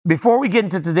Before we get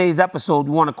into today's episode,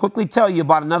 we want to quickly tell you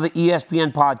about another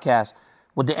ESPN podcast.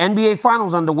 With the NBA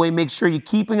Finals underway, make sure you're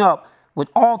keeping up with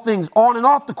all things on and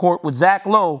off the court with Zach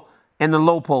Lowe and the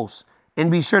Lowe Post. And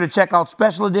be sure to check out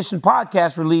special edition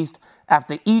podcasts released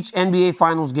after each NBA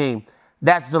Finals game.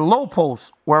 That's the Lowe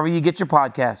Post, wherever you get your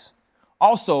podcasts.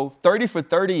 Also, 30 for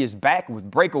 30 is back with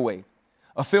Breakaway,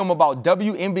 a film about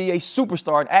WNBA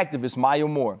superstar and activist Maya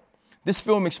Moore. This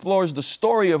film explores the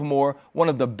story of Moore, one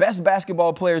of the best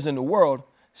basketball players in the world,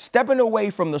 stepping away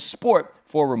from the sport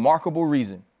for a remarkable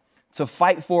reason: to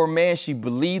fight for a man she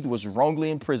believed was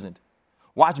wrongly imprisoned.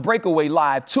 Watch Breakaway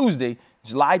live Tuesday,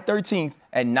 July 13th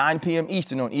at 9 p.m.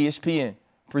 Eastern on ESPN.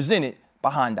 Presented by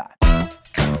Hyundai.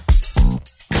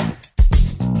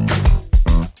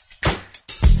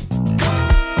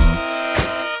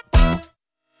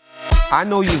 I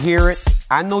know you hear it.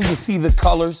 I know you see the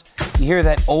colors. You hear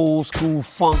that old school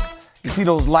funk. You see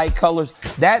those light colors.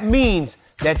 That means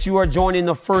that you are joining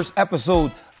the first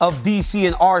episode of DC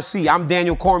and RC. I'm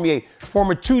Daniel Cormier,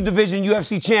 former 2-division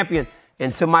UFC champion.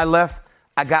 And to my left,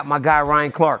 I got my guy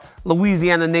Ryan Clark,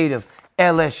 Louisiana native,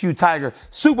 LSU Tiger,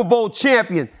 Super Bowl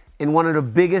champion, and one of the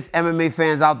biggest MMA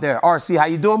fans out there. RC, how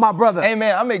you doing, my brother? Hey,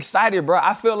 man, I'm excited, bro.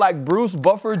 I feel like Bruce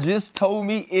Buffer just told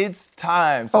me it's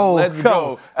time. So let's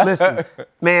go. Listen,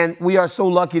 man, we are so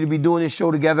lucky to be doing this show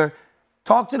together.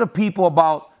 Talk to the people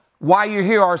about why you're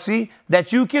here, RC,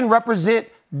 that you can represent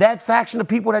that faction of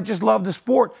people that just love the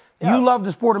sport. Yeah. You love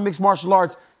the sport of mixed martial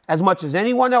arts as much as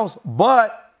anyone else,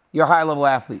 but you're a high-level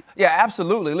athlete. Yeah,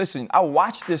 absolutely. Listen, I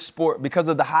watch this sport because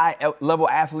of the high-level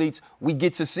athletes we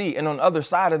get to see. And on the other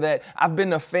side of that, I've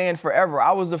been a fan forever.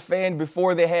 I was a fan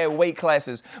before they had weight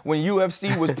classes, when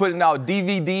UFC was putting out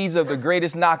DVDs of the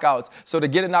greatest knockouts. So to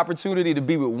get an opportunity to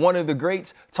be with one of the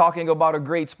greats talking about a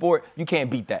great sport, you can't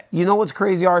beat that. You know what's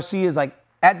crazy, RC, is like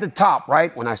at the top,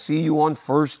 right? When I see you on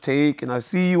First Take and I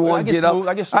see you on Get Up.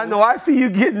 I know I see you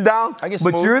getting down,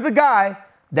 but you're the guy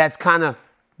that's kind of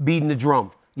beating the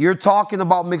drum. You're talking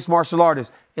about mixed martial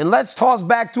artists. And let's toss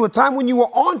back to a time when you were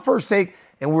on First Take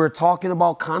and we were talking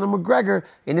about Conor McGregor,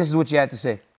 and this is what you had to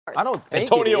say. I don't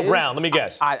think Antonio Brown, let me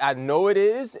guess. I know it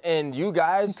is, and you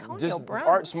guys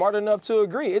aren't smart enough to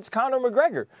agree. It's Conor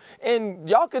McGregor. And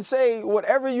y'all could say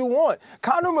whatever you want.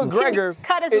 Conor McGregor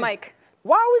Cut his mic.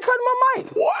 Why are we cutting my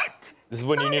mic? What? This is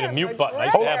when you need a mute button. I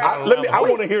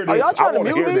want to hear this. Are y'all trying to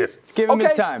mute me? Let's give him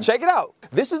his time. Check it out.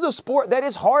 This is a sport that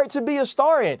is hard to be a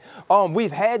star in.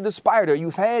 We've had the Spider.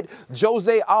 You've had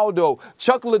Jose Aldo,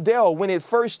 Chuck Liddell. When it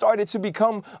first started to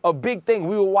become a big thing,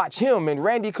 we would watch him and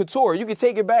Randy Couture. You could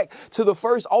take it back to the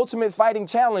first Ultimate Fighting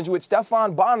Challenge with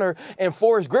Stefan Bonner and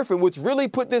Forrest Griffin, which really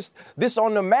put this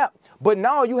on the map. But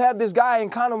now you have this guy in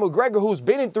Conor McGregor who's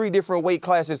been in 3 different weight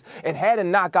classes and had a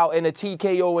knockout and a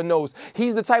TKO in those.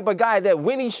 He's the type of guy that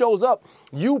when he shows up,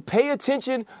 you pay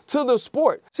attention to the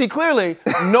sport. See, clearly,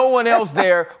 no one else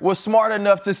there was smart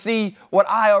enough to see what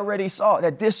I already saw,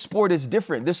 that this sport is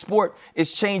different. This sport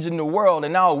is changing the world,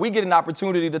 and now we get an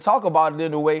opportunity to talk about it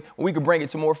in a way where we can bring it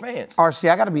to more fans. RC,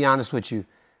 I got to be honest with you.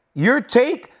 Your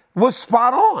take was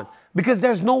spot on because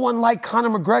there's no one like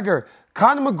Conor McGregor.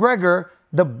 Conor McGregor,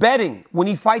 the betting when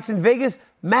he fights in Vegas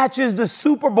matches the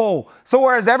Super Bowl. So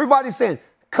whereas everybody's saying,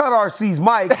 cut RC's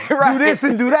mic, right, do this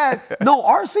and do that. No,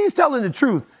 RC's telling the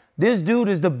truth. This dude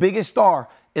is the biggest star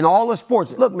in all the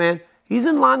sports. Look, man, he's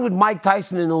in line with Mike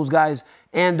Tyson and those guys.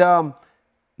 And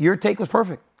your take was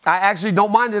perfect. I actually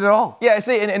don't mind it at all. Yeah,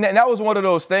 see, and that was one of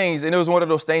those things, and it was one of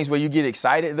those things where you get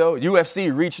excited, though.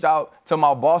 UFC reached out to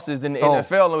my bosses in the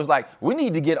NFL and was like, we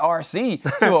need to get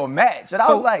RC to a match. And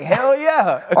I was like, hell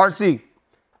yeah. RC,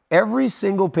 every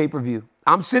single pay-per-view,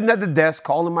 I'm sitting at the desk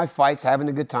calling my fights, having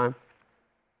a good time.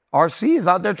 RC is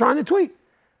out there trying to tweet.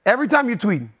 Every time you're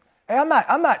tweeting. Hey, I'm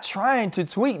not trying to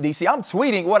tweet, DC. I'm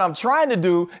tweeting. What I'm trying to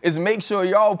do is make sure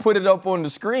y'all put it up on the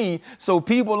screen so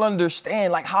people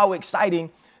understand like how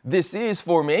exciting this is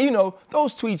for me. And, you know,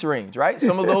 those tweets range, right?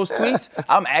 Some of those tweets,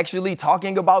 I'm actually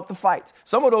talking about the fights.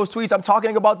 Some of those tweets, I'm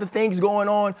talking about the things going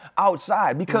on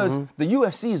outside because the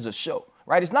UFC is a show.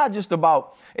 Right? It's not just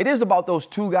about, it is about those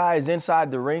 2 guys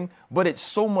inside the ring, but it's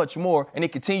so much more, and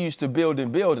it continues to build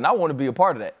and build, and I want to be a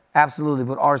part of that. Absolutely.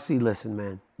 But RC, listen,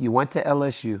 man, you went to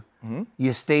LSU.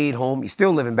 You stayed home. You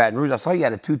still live in Baton Rouge. I saw you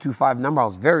had a 225 number. I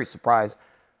was very surprised.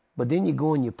 But then you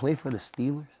go and you play for the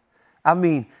Steelers. I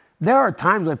mean, there are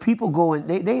times when people go and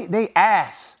they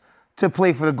ask to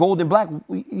play for the Gold and Black.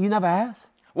 You never asked?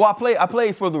 Well, I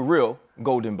played for the real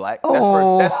Gold and Black.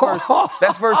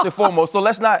 That's first and foremost. So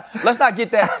let's not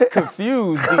get that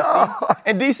confused, DC.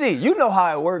 And DC, you know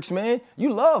how it works, man.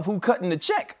 You love who cutting the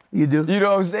check. You do. You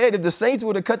know what I'm saying? If the Saints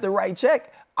would have cut the right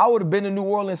check, I would have been a New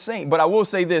Orleans Saint. But I will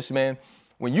say this, man.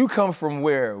 when you come from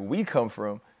where we come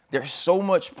from, there's so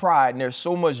much pride and there's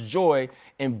so much joy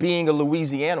in being a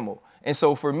Louisianian. And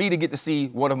so for me to get to see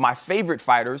one of my favorite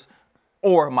fighters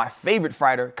or my favorite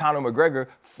fighter, Conor McGregor,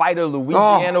 fight a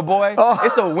Louisiana boy,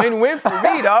 it's a win-win for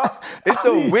me, dog. It's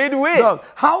a win-win. Doug,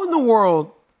 how in the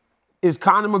world is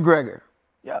Conor McGregor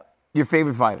your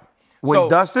favorite fighter when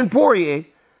Dustin Poirier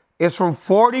is from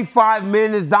 45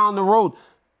 minutes down the road?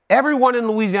 Everyone in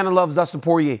Louisiana loves Dustin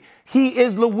Poirier. He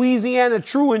is Louisiana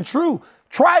true and true,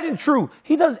 tried and true.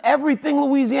 He does everything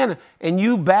Louisiana. And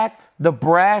you back the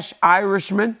brash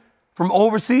Irishman from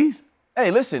overseas?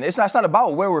 Hey, listen, it's not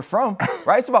about where we're from,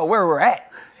 right? It's about where we're at.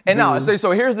 And now,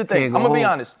 so here's the thing. I'm going to be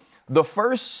honest. The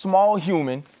first small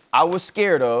human I was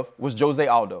scared of was Jose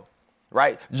Aldo,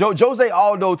 right? Jose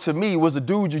Aldo, to me, was a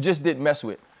dude you just didn't mess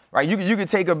with, right? You could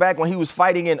take her back when he was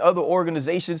fighting in other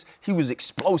organizations. He was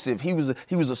explosive. He was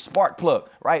a spark plug,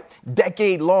 right?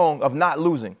 Decade long of not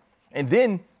losing. And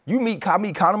then you meet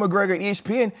Conor McGregor at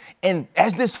ESPN, and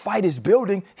as this fight is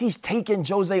building, he's taking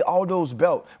Jose Aldo's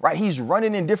belt, right? He's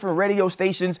running in different radio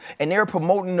stations, and they're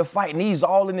promoting the fight, and he's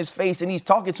all in his face, and he's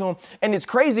talking to him. And it's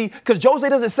crazy because Jose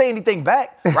doesn't say anything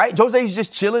back, right? Jose's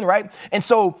just chilling, right? And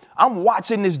so I'm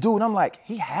watching this dude, and I'm like,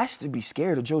 he has to be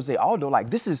scared of Jose Aldo. Like,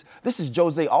 this is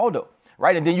Jose Aldo,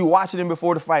 right? And then you watching him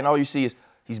before the fight, and all you see is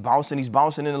he's bouncing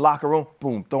in the locker room,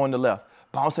 boom, throwing the left.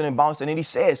 Bouncing, and he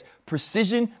says,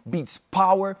 precision beats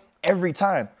power every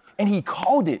time. And he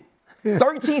called it.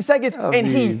 13 seconds, and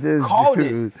he called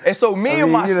it. And so me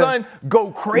and my son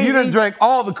go crazy. You done drank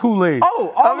all the Kool-Aid.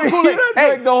 All the Kool-Aid. You done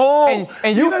drank the whole.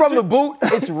 And you from the boot,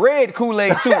 it's red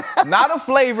Kool-Aid too. Not a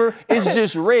flavor, it's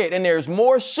just red. And there's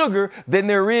more sugar than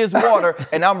there is water.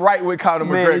 And I'm right with Conor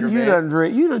McGregor,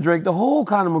 man. You done drank the whole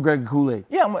Conor McGregor Kool-Aid.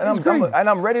 Yeah, and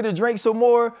I'm ready to drink some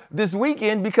more this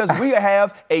weekend because we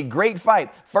have a great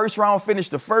fight. First round finished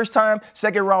the first time,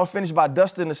 second round finished by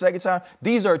Dustin the second time.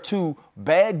 These are two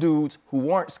bad dudes who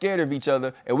weren't scared of each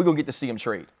other, and we're going to get to see them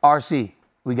trade. RC,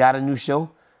 we got a new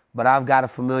show, but I've got a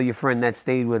familiar friend that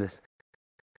stayed with us.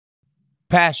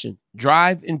 Passion,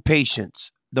 drive, and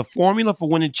patience. The formula for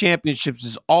winning championships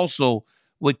is also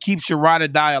what keeps your ride or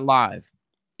die alive.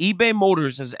 eBay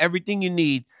Motors has everything you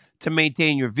need to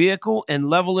maintain your vehicle and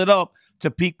level it up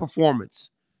to peak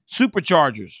performance.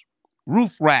 Superchargers,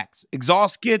 roof racks,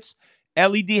 exhaust kits,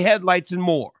 LED headlights, and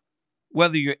more.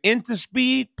 Whether you're into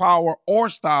speed, power, or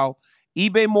style,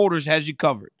 eBay Motors has you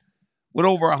covered. With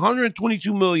over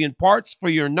 122 million parts for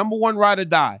your number one ride or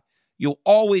die, you'll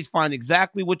always find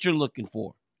exactly what you're looking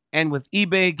for. And with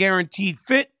eBay Guaranteed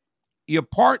Fit, your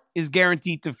part is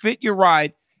guaranteed to fit your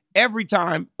ride every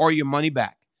time or your money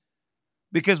back.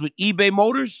 Because with eBay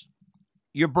Motors,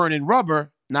 you're burning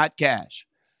rubber, not cash.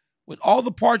 With all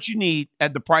the parts you need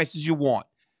at the prices you want,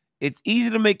 it's easy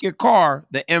to make your car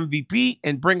the MVP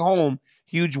and bring home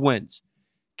huge wins.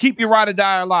 Keep your ride or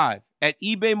die alive at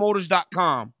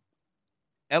ebaymotors.com.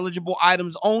 Eligible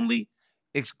items only.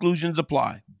 Exclusions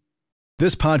apply.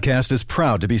 This podcast is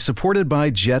proud to be supported by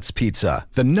Jets Pizza,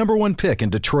 the #1 pick in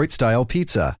Detroit-style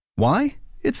pizza. Why?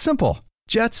 It's simple.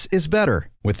 Jets is better.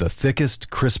 With the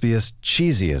thickest, crispiest,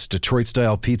 cheesiest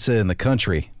Detroit-style pizza in the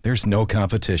country, there's no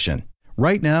competition.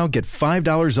 Right now, get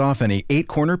 $5 off any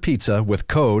 8-corner pizza with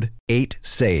code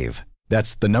 8SAVE.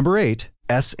 That's the number 8,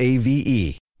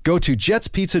 S-A-V-E. Go to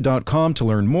jetspizza.com to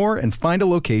learn more and find a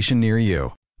location near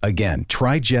you. Again,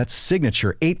 try Jet's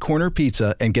signature 8-corner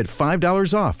pizza and get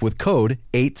 $5 off with code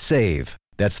 8SAVE.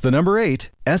 That's the number 8,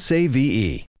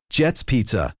 S-A-V-E. Jet's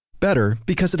Pizza. Better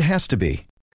because it has to be.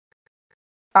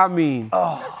 I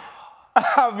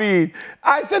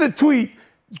sent a tweet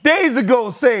days ago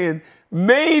saying,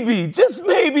 maybe, just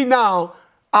maybe now,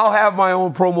 I'll have my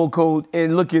own promo code,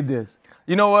 and look at this.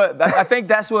 You know what? I think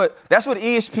that's what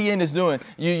ESPN is doing.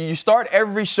 You start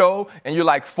every show and you're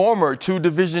like former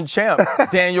 2-division champ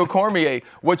Daniel Cormier.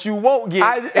 What you won't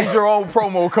get is your own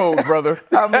promo code, brother.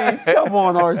 I mean, come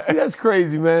on, RC. That's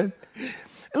crazy, man.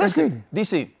 Listen,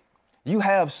 DC, you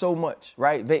have so much,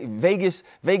 right? Vegas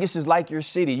is like your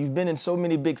city. You've been in so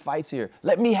many big fights here.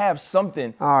 Let me have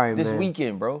something this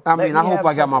weekend, bro. I mean, I hope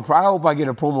I get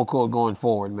a promo code going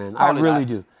forward, man. Probably I really not.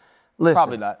 do. Listen,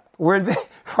 Probably not.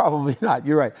 Probably not.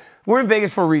 You're right. We're in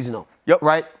Vegas for a reason, though. Yep.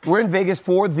 Right? We're in Vegas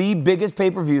for the biggest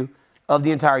pay-per-view of the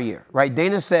entire year, right?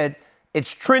 Dana said it's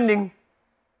trending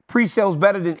pre-sales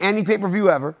better than any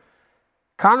pay-per-view ever.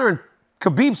 Conor and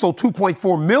Khabib sold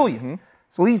 2.4 million. Mm-hmm.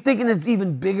 So he's thinking it's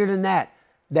even bigger than that.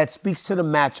 That speaks to the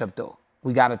matchup, though.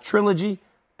 We got a trilogy,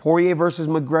 Poirier versus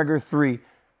McGregor 3.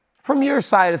 From your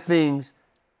side of things,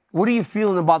 What are you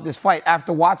feeling about this fight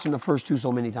after watching the first two so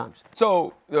many times?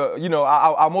 So,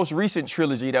 our most recent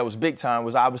trilogy that was big time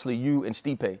was obviously you and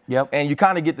Stipe. Yep. And you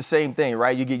kind of get the same thing,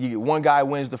 right? You get one guy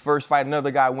wins the first fight,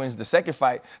 another guy wins the second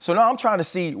fight. So now I'm trying to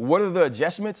see what are the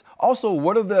adjustments. Also,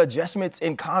 what are the adjustments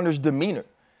in Conor's demeanor?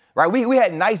 Right, we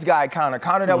had nice guy Conor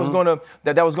that was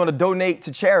gonna donate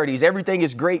to charities. Everything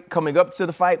is great coming up to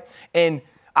the fight, and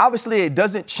obviously it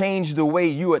doesn't change the way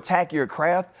you attack your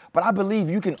craft. But I believe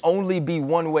you can only be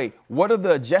one way. What are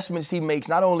the adjustments he makes,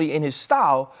 not only in his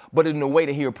style, but in the way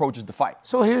that he approaches the fight?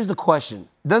 So here's the question: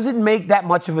 does it make that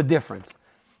much of a difference?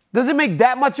 Does it make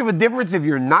that much of a difference if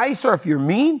you're nice or if you're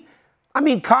mean? I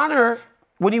mean, Conor,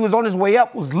 when he was on his way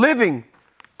up, was living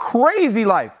crazy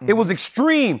life. It was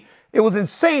extreme. It was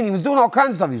insane. He was doing all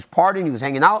kinds of stuff. He was partying. He was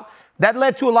hanging out. That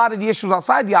led to a lot of the issues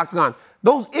outside the octagon.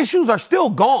 Those issues are still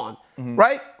gone,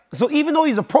 right? So even though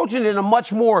he's approaching it in a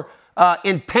much more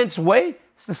intense way,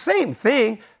 it's the same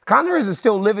thing. Conor isn't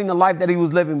still living the life that he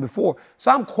was living before. So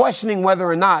I'm questioning whether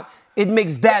or not it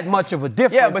makes that much of a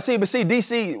difference. Yeah, but see,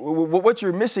 DC, what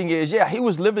you're missing is, he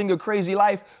was living a crazy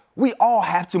life. We all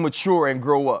have to mature and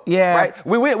grow up. Yeah. Right?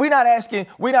 We're not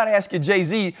asking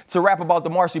Jay-Z to rap about the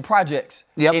Marcy Projects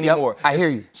anymore. Yep. I hear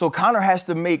you. So Conor has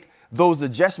to make those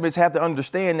adjustments, have to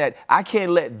understand that I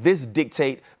can't let this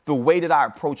dictate the way that I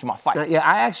approach my fights. Yeah,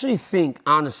 I actually think,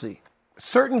 honestly,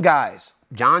 certain guys,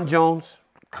 John Jones,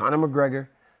 Conor McGregor,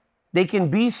 they can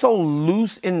be so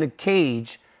loose in the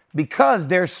cage because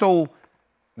they're so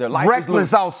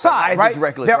reckless outside, right?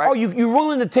 Reckless, right? You're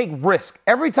willing to take risk.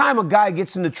 Every time a guy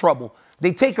gets into trouble,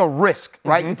 they take a risk,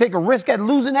 right? You take a risk at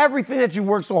losing everything that you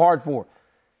worked so hard for.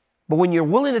 But when you're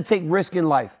willing to take risk in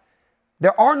life,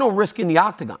 there are no risks in the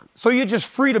octagon. So you're just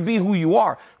free to be who you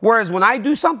are. Whereas when I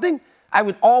do something, I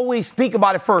would always think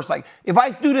about it first. Like, if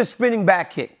I do this spinning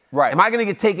back kick, am I going to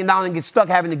get taken down and get stuck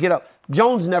having to get up?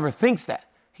 Jones never thinks that.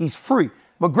 He's free.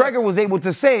 McGregor was able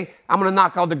to say, I'm going to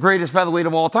knock out the greatest featherweight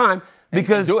of all time.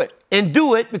 Because and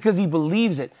do it because he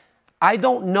believes it. I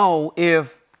don't know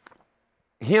if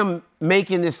him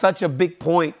making this such a big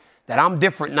point that I'm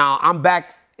different now, I'm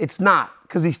back. It's not,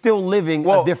 because he's still living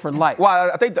a different life. Well,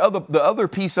 I think the other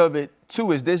piece of it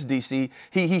too is this, DC.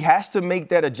 He has to make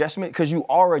that adjustment because you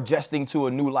are adjusting to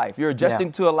a new life. You're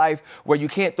adjusting to a life where you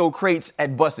can't throw crates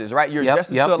at buses, right? You're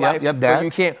adjusting to a life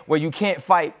where you can't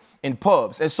fight in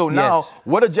pubs. And so now,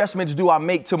 what adjustments do I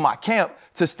make to my camp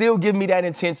to still give me that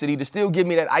intensity, to still give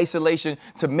me that isolation,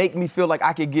 to make me feel like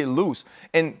I could get loose?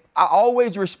 And I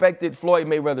always respected Floyd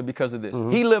Mayweather because of this.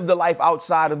 He lived a life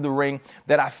outside of the ring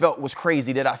that I felt was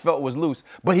crazy, that I felt was loose.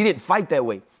 But he didn't fight that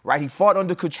way, right? He fought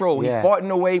under control. He fought in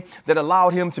a way that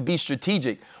allowed him to be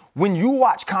strategic. When you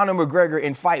watch Conor McGregor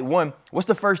in fight one, what's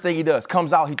the first thing he does?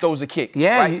 Comes out, he throws a kick.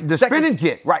 Yeah, right? the spinning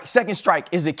kick. Right, second strike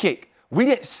is a kick. We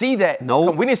didn't see that.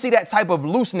 No. We didn't see that type of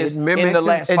looseness in the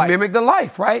last fight. It mimicked the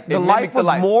life, right? The life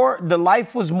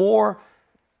was more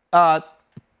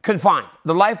confined.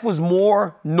 The life was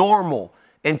more normal.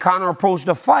 And Conor approached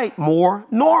the fight more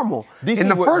normal. In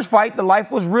the first fight, the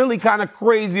life was really kind of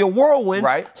crazy, a whirlwind.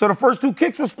 Right. So the first two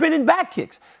kicks were spinning back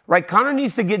kicks. Right? Conor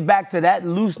needs to get back to that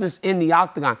looseness in the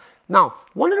octagon. Now,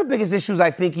 one of the biggest issues I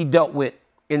think he dealt with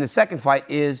in the second fight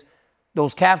is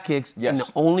those calf kicks. And the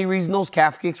only reason those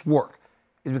calf kicks work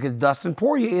is because Dustin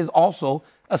Poirier is also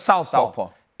a southpaw.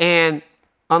 And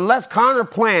unless Conor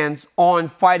plans on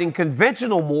fighting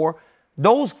conventional more,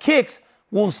 those kicks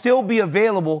will still be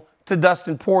available to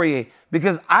Dustin Poirier,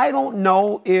 because I don't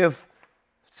know if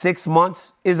 6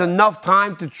 months is enough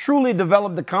time to truly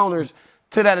develop the counters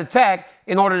to that attack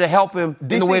in order to help him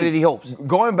in the way that he hopes.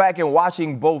 Going back and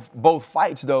watching both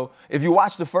fights, though, if you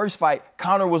watch the first fight,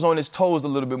 Conor was on his toes a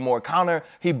little bit more. Conor,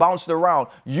 he bounced around,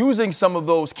 using some of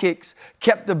those kicks,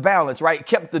 kept the balance, right?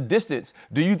 Kept the distance.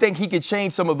 Do you think he could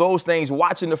change some of those things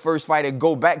watching the first fight and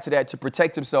go back to that to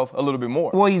protect himself a little bit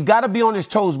more? Well, he's got to be on his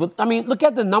toes. But, I mean, look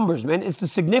at the numbers, man. It's the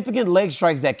significant leg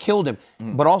strikes that killed him,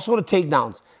 but also the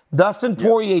takedowns. Dustin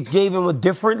Poirier gave him a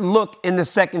different look in the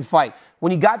second fight.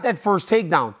 When he got that first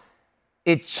takedown,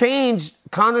 it changed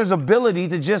Conor's ability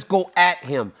to just go at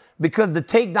him, because the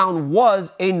takedown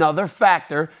was another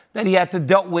factor that he had to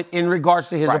deal with in regards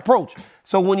to his approach.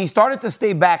 So when he started to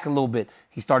stay back a little bit,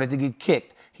 he started to get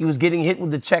kicked. He was getting hit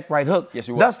with the check right hook. Yes,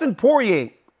 he was. Dustin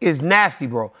Poirier is nasty,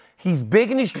 bro. He's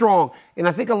big and he's strong. And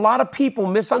I think a lot of people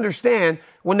misunderstand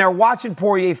when they're watching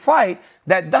Poirier fight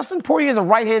that Dustin Poirier is a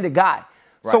right-handed guy.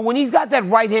 So when he's got that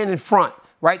right hand in front,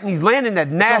 right, and he's landing that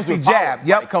nasty jab.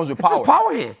 It comes with power. It's his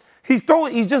power hand.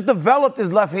 He's just developed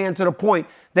his left hand to the point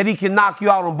that he can knock you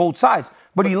out on both sides.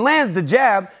 But he lands the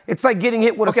jab. It's like getting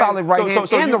hit with a solid right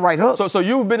hand and the right hook. So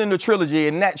you've been in the trilogy,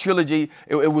 and that trilogy,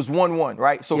 it was 1-1,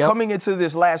 right? So coming into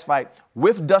this last fight,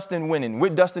 with Dustin winning,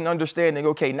 with Dustin understanding,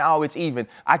 okay, now it's even.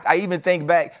 I even think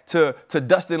back to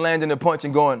Dustin landing a punch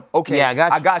and going, okay,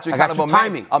 I got you. Kind of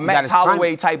a Max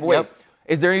Holloway type way.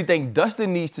 Is there anything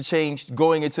Dustin needs to change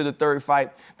going into the third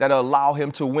fight that'll allow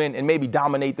him to win and maybe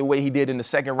dominate the way he did in the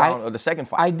second round of the second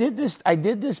fight? I did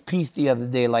this piece the other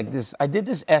day, like this. I did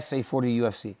this essay for the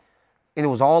UFC, and it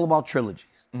was all about trilogies.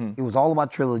 It was all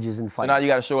about trilogies and fighting. So now you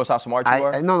got to show us how smart you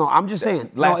are? No, I'm just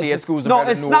saying. Lafayette School's a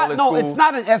better than New Orleans School. No, it's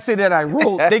not an essay that I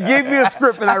wrote. They gave me a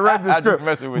script, and I read the script. Just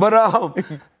messing with but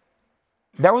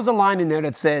there was a line in there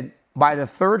that said, by the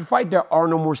third fight, there are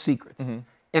no more secrets.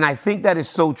 And I think that is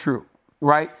so true.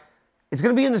 Right? It's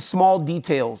going to be in the small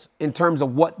details in terms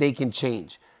of what they can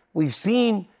change. We've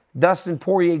seen Dustin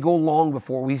Poirier go long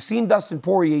before. We've seen Dustin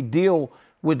Poirier deal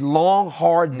with long,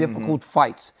 hard, difficult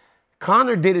fights.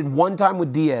 Conor did it one time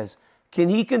with Diaz. Can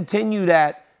he continue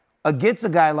that against a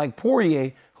guy like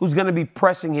Poirier who's going to be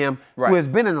pressing him, who has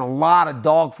been in a lot of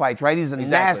dogfights, right? He's a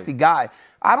nasty guy.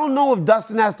 I don't know if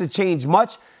Dustin has to change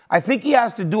much. I think he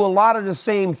has to do a lot of the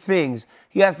same things.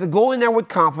 He has to go in there with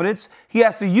confidence. He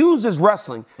has to use his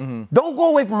wrestling. Don't go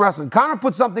away from wrestling. Conor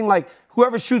put something like,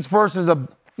 whoever shoots first is a,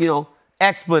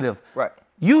 expletive. Right.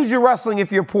 Use your wrestling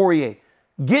if you're Poirier.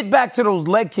 Get back to those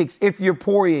leg kicks if you're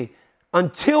Poirier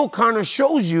until Conor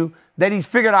shows you that he's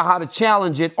figured out how to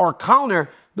challenge it or counter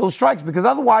those strikes, because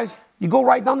otherwise you go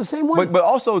right down the same way. But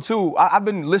also, too, I've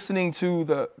been listening to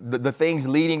the things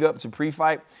leading up to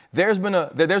pre-fight. There's been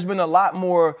a lot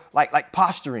more like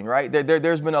posturing, right?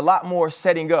 There's been a lot more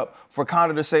setting up for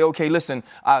Conor to say, okay, listen,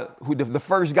 the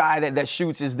first guy that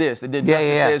shoots is this. And then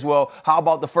Dustin says, well, how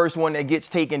about the first one that gets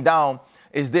taken down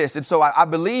is this? And so I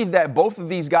believe that both of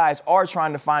these guys are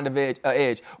trying to find an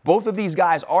edge. Both of these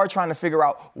guys are trying to figure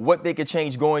out what they could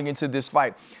change going into this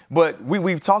fight. But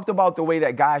we've talked about the way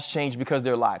that guys change because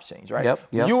their lives change, right? Yep.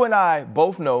 You and I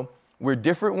both know we're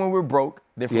different when we're broke,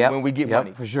 different when we get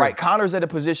money. For sure. Right? Conor's at a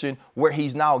position where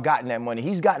he's now gotten that money.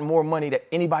 He's gotten more money than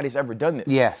anybody's ever done this.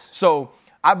 Yes. So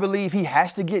I believe he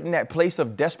has to get in that place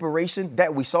of desperation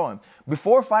that we saw him.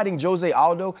 Before fighting Jose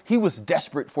Aldo, he was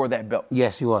desperate for that belt.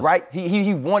 Yes, he was. Right?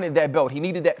 He wanted that belt. He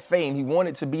needed that fame. He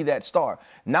wanted to be that star.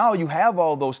 Now you have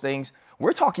all those things.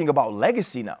 We're talking about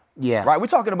legacy now. Yeah. Right? We're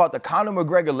talking about the Conor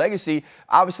McGregor legacy.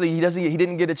 Obviously, he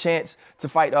didn't get a chance to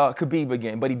fight Khabib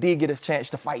again, but he did get a chance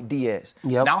to fight Diaz.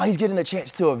 Yep. Now he's getting a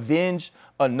chance to avenge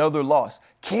another loss.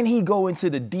 Can he go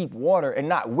into the deep water and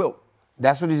not wilt?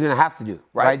 That's what he's going to have to do,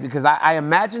 right? Because I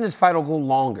imagine this fight will go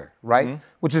longer, right?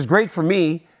 Which is great for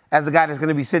me as a guy that's going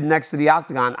to be sitting next to the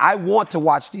octagon. I want to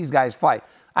watch these guys fight.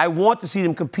 I want to see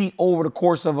them compete over the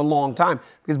course of a long time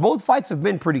because both fights have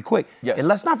been pretty quick. Yes. And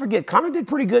let's not forget, Conor did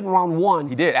pretty good in round one.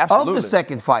 He did, absolutely. Of the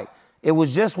second fight. It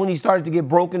was just when he started to get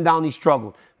broken down, he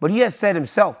struggled. But he has said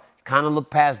himself, he kind of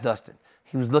looked past Dustin.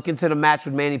 He was looking to the match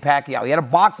with Manny Pacquiao. He had a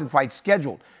boxing fight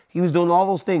scheduled. He was doing all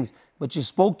those things. But you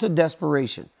spoke to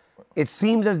desperation. It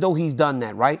seems as though he's done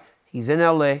that, right? He's in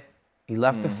L.A. He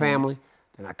left the family.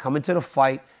 They're not coming to the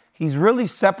fight. He's really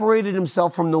separated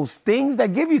himself from those things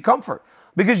that give you comfort.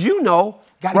 Because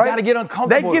gotta get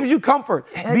uncomfortable. That gives you comfort.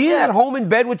 Being at home in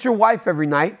bed with your wife every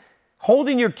night,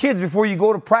 holding your kids before you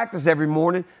go to practice every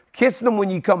morning, kissing them when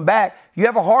you come back. You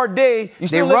have a hard day,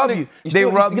 they rub you. They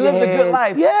rub you. You live the good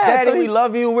life. Yeah, Daddy, we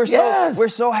love you. We're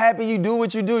so happy you do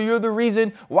what you do. You're the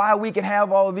reason why we can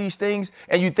have all these things.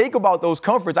 And you think about those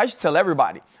comforts. I should tell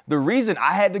everybody, the reason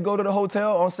I had to go to the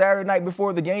hotel on Saturday night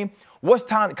before the game was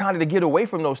time kind of to get away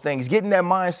from those things, get in that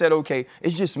mindset, okay,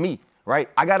 it's just me, right?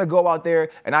 I got to go out there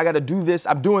and I got to do this.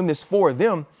 I'm doing this for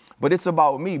them, but it's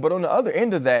about me. But on the other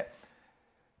end of that,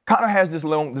 Conor has this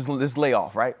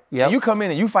layoff, right? Yeah. You come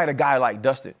in and you fight a guy like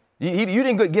Dustin. You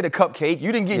didn't get a cupcake.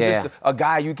 You didn't get just a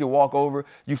guy you can walk over.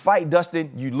 You fight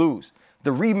Dustin, you lose. The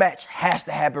rematch has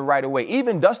to happen right away.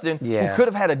 Even Dustin, who could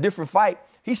have had a different fight,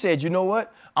 he said, you know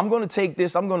what? I'm going to take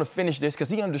this. I'm going to finish this because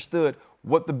he understood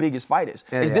what the biggest fight is.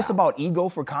 Is this about ego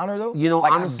for Conor, though?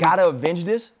 Honestly, I got to avenge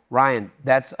this? Ryan,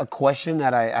 that's a question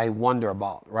that I wonder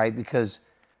about, right? Because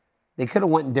they could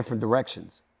have went in different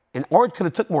directions. Or it could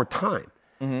have took more time.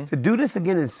 To do this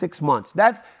again in 6 months,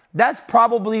 that's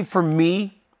probably, for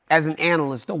me, as an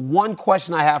analyst, the one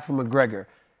question I have for McGregor.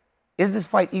 Is this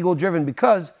fight ego-driven?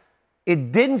 Because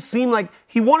it didn't seem like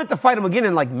he wanted to fight him again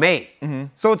in May.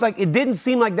 So it's it didn't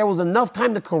seem like there was enough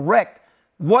time to correct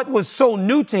what was so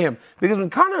new to him. Because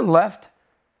when Conor left,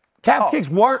 calf kicks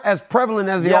weren't as prevalent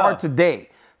as they are today.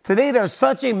 Today, they're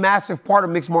such a massive part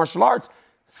of mixed martial arts.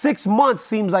 6 months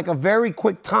seems like a very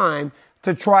quick time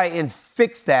to try and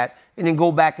fix that and then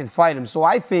go back and fight him. So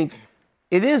I think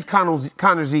it is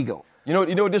Conor's ego. You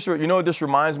know what this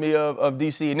reminds me of,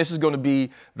 DC, and this is going to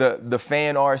be the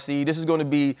fan RC. This is going to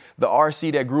be the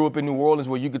RC that grew up in New Orleans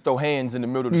where you could throw hands in the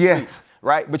middle of the street,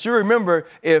 right? But you remember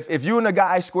if you and a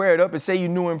guy squared up and say you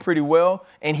knew him pretty well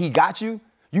and he got you,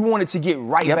 you wanted to get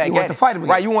right back you want to fight him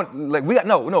again. Right? You want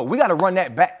we got to run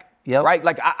that back, right?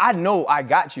 Like I know I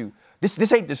got you.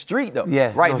 This ain't the street though,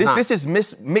 right? This is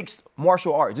mixed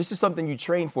martial arts. This is something you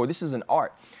train for. This is an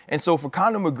art, and so for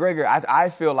Conor McGregor,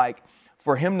 I feel like.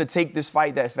 For him to take this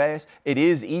fight that fast, it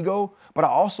is ego, but I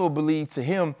also believe to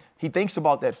him, he thinks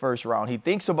about that first round. He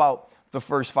thinks about the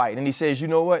first fight, and he says, you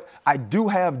know what? I do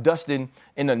have Dustin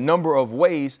in a number of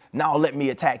ways. Now let me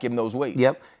attack him those ways.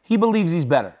 Yep. He believes he's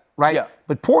better, right? Yeah.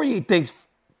 But Poirier thinks,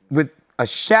 with a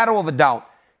shadow of a doubt,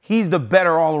 he's the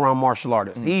better all-around martial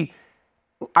artist.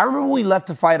 I remember when we left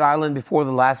to Fight Island before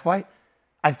the last fight,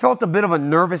 I felt a bit of a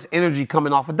nervous energy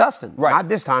coming off of Dustin. Right. Not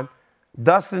this time.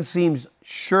 Dustin seems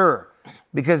sure.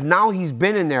 Because now he's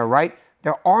been in there, right?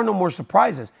 There are no more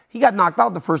surprises. He got knocked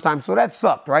out the first time, so that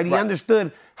sucked, right? He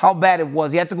understood how bad it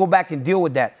was. He had to go back and deal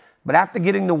with that. But after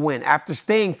getting the win, after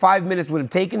staying 5 minutes with him,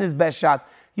 taking his best shots,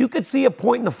 you could see a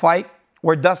point in the fight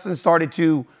where Dustin started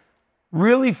to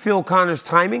really feel Conor's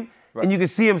timing, and you could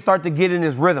see him start to get in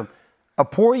his rhythm. A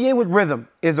Poirier with rhythm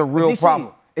is a real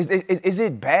problem. Is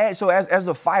it bad? So as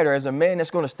a fighter, as a man that's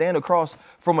going to stand across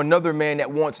from another man that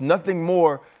wants nothing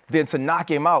more than to knock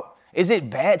him out, is it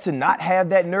bad to not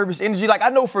have that nervous energy? Like, I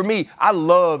know for me, I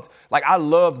loved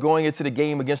going into the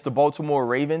game against the Baltimore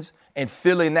Ravens and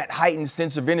feeling that heightened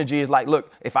sense of energy. Is like,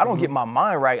 look, if I don't get my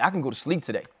mind right, I can go to sleep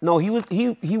today. No, he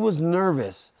was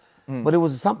nervous, but it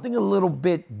was something a little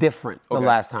bit different the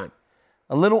last time.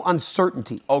 A little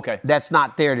uncertainty. Okay. That's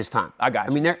not there this time. I got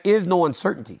you. I mean, there is no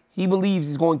uncertainty. He believes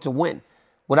he's going to win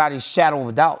without a shadow of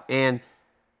a doubt. And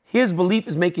his belief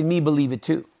is making me believe it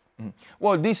too.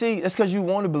 Well, DC, that's because you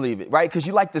want to believe it, right? Because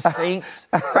you like the Saints,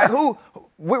 right?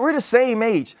 We're the same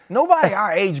age. Nobody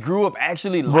our age grew up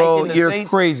actually liking the you're Saints.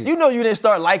 Crazy. You know you didn't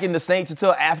start liking the Saints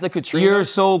until after Katrina. You're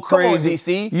so crazy. Come on,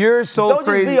 DC. You're so Don't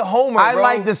crazy. Don't just be a homer, bro. I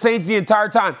liked the Saints the entire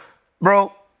time.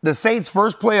 Bro, the Saints'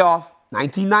 first playoff,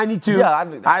 1992.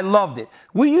 Yeah, I loved it.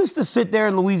 We used to sit there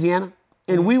in Louisiana,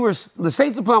 and the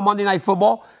Saints would play on Monday Night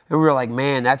Football, and we were like,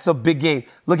 man, that's a big game.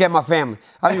 Look at my family.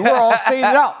 I mean, we're all saying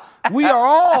it out. We are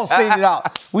all saying it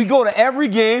out. We go to every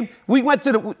game. We went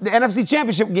to the NFC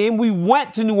Championship game. We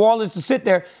went to New Orleans to sit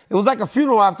there. It was like a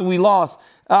funeral after we lost.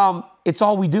 It's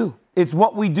all we do. It's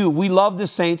what we do. We love the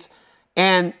Saints.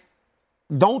 And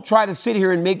don't try to sit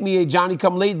here and make me a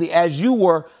Johnny-come-lately as you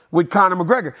were with Conor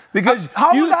McGregor. Because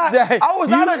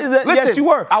yes, you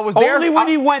were. I was there. Only when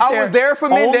he went there. I was there for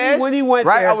Mendez. Only when he went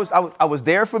right? there. I was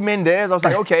there for Mendez. I was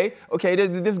like, okay,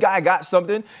 this guy got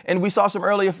something. And we saw some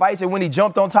earlier fights. And when he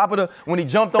jumped on top of the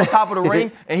ring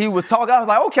and he was talking, I was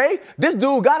like, okay, this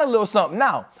dude got a little something.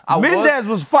 Now, Mendez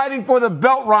was fighting for the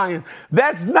belt, Ryan.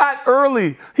 That's not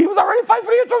early. He was already fighting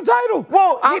for the interim title.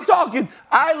 Well,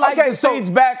 I like the Saints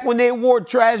back when they wore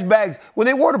trash bags. When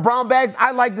they wore the brown bags,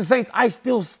 I like the Saints. I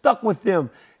still stuck with them.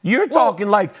 You're talking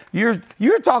like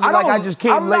I just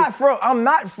came late. I'm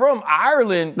not from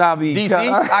Ireland, DC.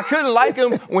 I couldn't like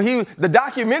him when the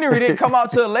documentary didn't come out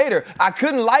till later. I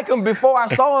couldn't like him before I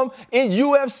saw him in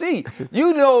UFC.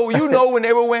 You know when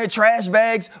they were wearing trash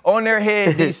bags on their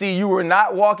head, DC, you were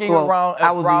not walking around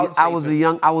a proud I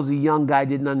was a young guy,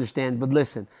 didn't understand. But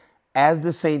listen, as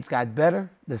the Saints got better,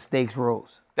 the stakes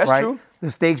rose. That's right? true. The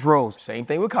stakes rose. Same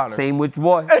thing with Conor. Same with your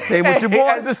boy. Same with your boy.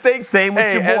 As the stakes, same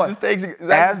with your boy.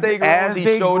 As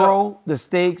they grow, the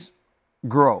stakes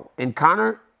grow. And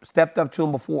Conor stepped up to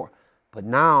him before. But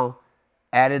now,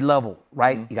 added level,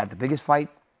 right? You got the biggest fight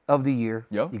of the year.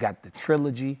 Yep. You got the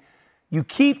trilogy. You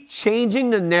keep changing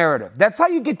the narrative. That's how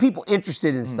you get people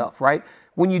interested in stuff, right?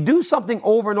 When you do something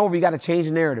over and over, you got to change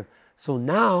the narrative. So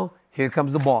now, here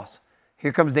comes the boss.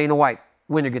 Here comes Dana White.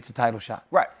 Winner gets a title shot.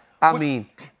 Right.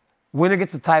 Winner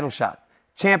gets a title shot.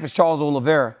 Champ is Charles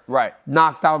Oliveira. Right.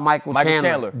 Knocked out Michael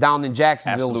Chandler down in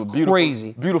Jacksonville. Absolute. It was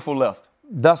crazy. Beautiful left.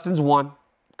 Dustin's 1.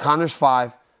 Conor's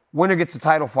 5. Winner gets a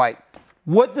title fight.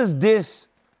 What does this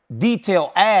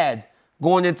detail add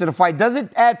going into the fight? Does it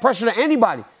add pressure to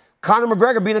anybody? Conor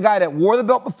McGregor being a guy that wore the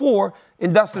belt before,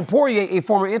 and Dustin Poirier, a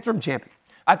former interim champion.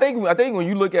 I think when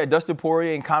you look at Dustin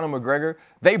Poirier and Conor McGregor,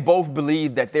 they both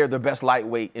believe that they're the best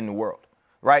lightweight in the world.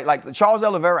 Right? Like, Charles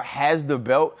Oliveira has the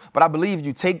belt, but I believe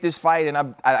you take this fight, and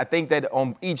I think that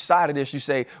on each side of this, you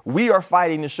say, we are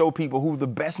fighting to show people who the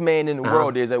best man in the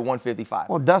world is at 155.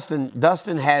 Well,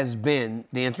 Dustin has been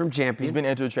the interim champion. He's been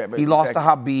interim champion. He lost to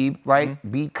Habib, right?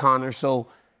 Beat Conor. So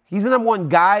He's the number one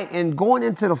guy, and going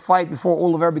into the fight before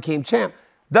Oliveira became champ,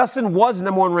 Dustin was the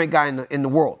number one ranked guy in the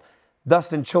world.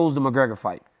 Dustin chose the McGregor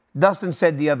fight. Dustin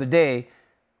said the other day,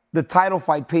 the title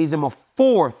fight pays him a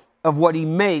fourth of what he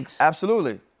makes.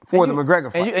 Absolutely. For the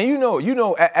McGregor fight. And you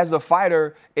know, as a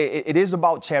fighter, it is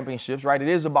about championships, right? It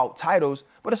is about titles,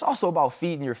 but it's also about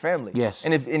feeding your family. Yes.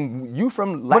 And you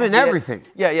from Lafayette. But in everything.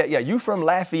 Yeah. You from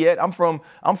Lafayette. I'm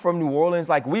from New Orleans.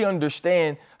 Like, we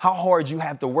understand how hard you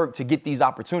have to work to get these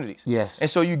opportunities. Yes. And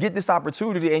so you get this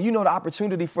opportunity, and you know the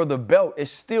opportunity for the belt is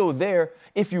still there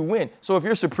if you win. So if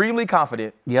you're supremely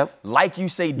confident, like you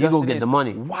say, you go get the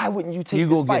money. Why wouldn't you take this fight? You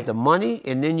go fight? get the money,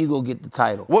 and then you go get the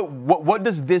title. What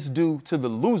does this do to the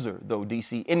loser, though,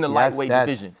 DC, in the lightweight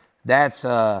division? That's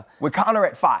with Conor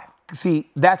at 5. See,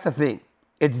 that's the thing.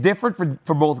 It's different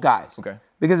for both guys. Okay.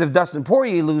 Because if Dustin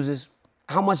Poirier loses,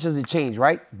 how much does it change,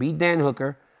 right? Beat Dan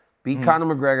Hooker, beat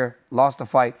Conor McGregor, lost the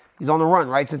fight. He's on the run,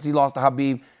 right? Since he lost to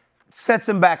Khabib, sets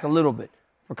him back a little bit.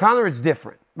 For Conor, it's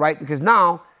different, right? Because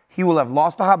now he will have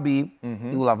lost to Khabib.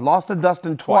 He will have lost to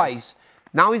Dustin twice.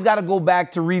 Now he's got to go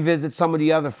back to revisit some of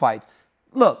the other fights.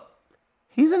 Look,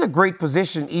 he's in a great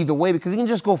position either way because he can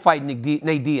just go fight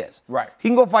Nate Diaz. Right. He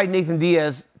can go fight Nathan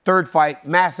Diaz, third fight,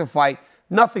 massive fight.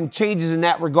 Nothing changes in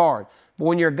that regard. But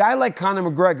when you're a guy like Conor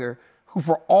McGregor, who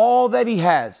for all that he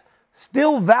has,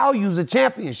 still values a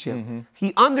championship,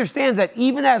 he understands that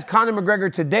even as Conor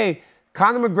McGregor today,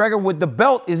 Conor McGregor with the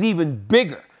belt is even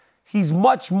bigger. He's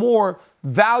much more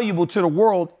valuable to the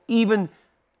world, even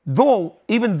though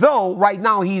right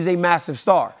now he's a massive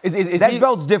star. That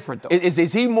belt's different though.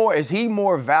 Is he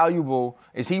more valuable?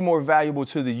 Is he more valuable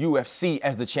to the UFC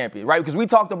as the champion, right? Because we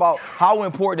talked about how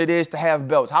important it is to have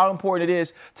belts, how important it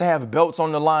is to have belts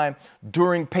on the line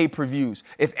during pay-per-views.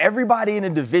 If everybody in the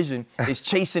division is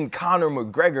chasing Conor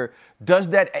McGregor, is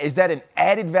that an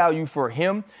added value for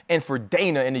him and for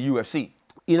Dana in the UFC?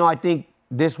 You know, I think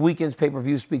this weekend's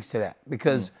pay-per-view speaks to that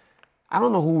because I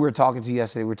don't know who we were talking to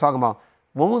yesterday. We were talking about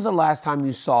when was the last time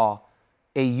you saw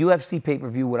a UFC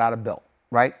pay-per-view without a belt,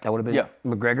 right? That would have been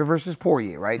McGregor versus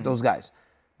Poirier, right? Those guys.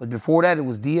 But before that, it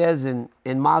was Diaz and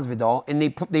Masvidal, and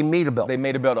they made a belt. They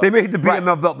made a belt up. They made the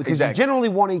BMF belt because you generally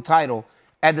want a title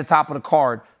at the top of the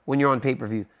card when you're on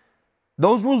pay-per-view.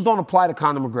 Those rules don't apply to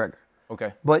Conor McGregor.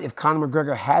 Okay. But if Conor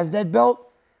McGregor has that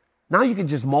belt, now you can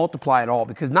just multiply it all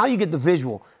because now you get the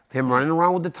visual of him running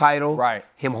around with the title, right?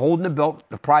 Him holding the belt,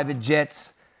 the private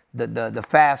jets, the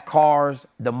fast cars,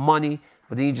 the money,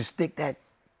 but then you just stick that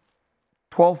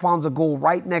 12 pounds of gold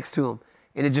right next to him,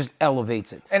 and it just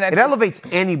elevates it. And it elevates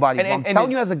anybody. I'm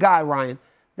telling you as a guy, Ryan,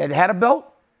 that had a belt,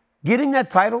 getting that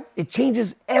title, it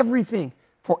changes everything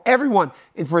for everyone.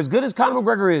 And for as good as Conor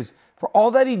McGregor is, for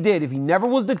all that he did, if he never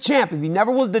was the champ, if he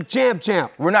never was the champ,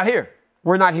 we're not here.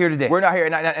 We're not here today. We're not here.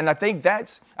 And I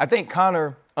think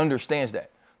Conor understands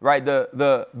that, right?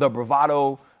 The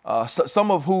bravado,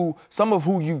 some of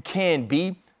who you can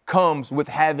be comes with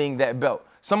having that belt.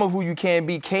 Some of who you can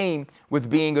be came with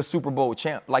being a Super Bowl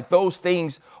champ. Like, those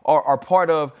things are part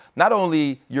of not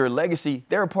only your legacy,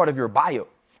 they're a part of your bio,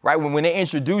 right? When they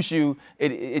introduce you,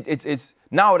 it's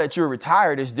now that you're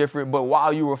retired, it's different. But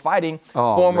while you were fighting,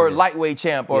 former lightweight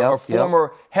champ or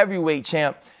former heavyweight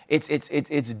champ,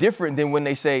 it's different than when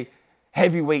they say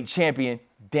heavyweight champion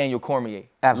Daniel Cormier,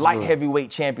 light heavyweight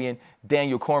champion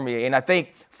Daniel Cormier. And I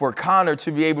think for Conor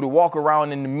to be able to walk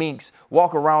around in the minks,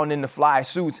 walk around in the fly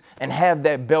suits, and have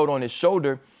that belt on his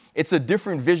shoulder, it's a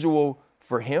different visual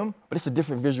for him, but it's a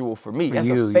different visual for me as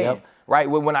a fan, right?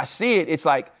 When I see it, it's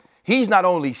like he's not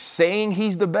only saying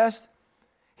he's the best,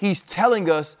 he's telling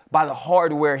us by the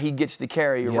hardware he gets to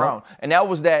carry around. And that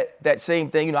was that same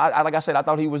thing. You know, like I said, I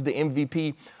thought he was the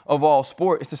MVP of all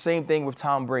sport. It's the same thing with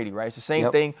Tom Brady, right? It's the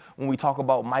same thing when we talk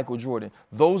about Michael Jordan.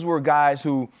 Those were guys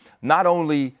who not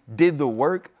only did the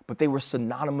work, but they were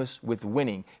synonymous with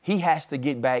winning. He has to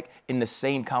get back in the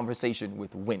same conversation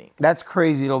with winning. That's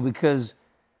crazy, though, because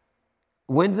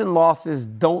wins and losses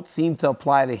don't seem to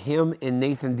apply to him and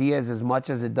Nathan Diaz as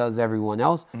much as it does everyone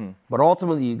else. But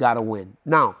ultimately, you got to win.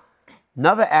 Now,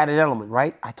 another added element,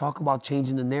 right? I talk about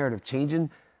changing the narrative,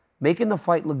 making the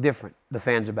fight look different. The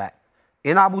fans are back.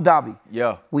 In Abu Dhabi,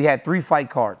 we had 3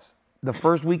 fight cards. The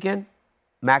first weekend,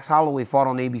 Max Holloway fought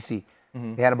on ABC.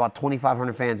 They had about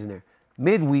 2,500 fans in there.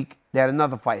 Midweek, they had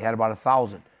another fight, had about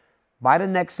 1,000. By the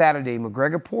next Saturday,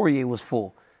 McGregor-Poirier was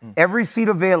full. Every seat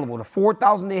available, the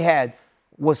 4,000 they had,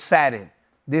 was sat in.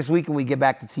 This weekend, we get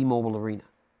back to T-Mobile Arena.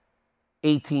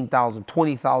 18,000,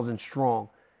 20,000 strong.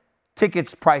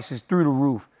 Tickets prices through the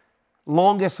roof.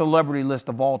 Longest celebrity list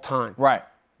of all time. Right.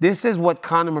 This is what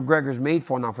Conor McGregor's made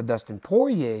for now for Dustin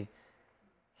Poirier.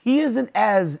 he isn't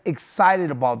as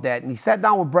excited about that. And he sat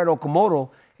down with Brett Okamoto,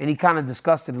 and he kind of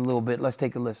discussed it a little bit. Let's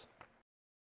take a listen.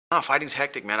 Fighting's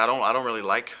hectic, man. I don't really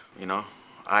like,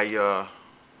 I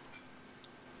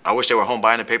wish they were home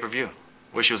buying the pay-per-view.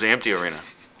 Wish it was an empty arena.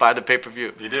 Buy the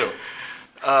pay-per-view. You do?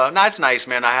 It's nice,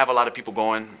 man. I have a lot of people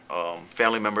going,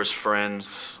 family members,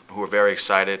 friends who are very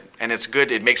excited. And it's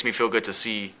good. It makes me feel good to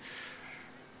see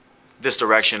this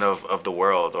direction of the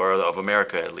world, or of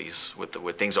America at least,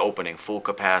 with things opening, full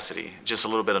capacity, just a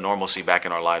little bit of normalcy back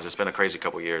in our lives. It's been a crazy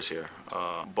couple years here.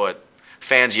 But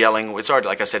fans yelling, it's hard.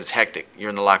 Like I said, it's hectic. You're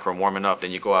in the locker room warming up,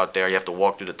 then you go out there, you have to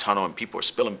walk through the tunnel, and people are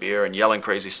spilling beer and yelling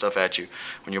crazy stuff at you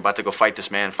when you're about to go fight this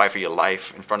man, fight for your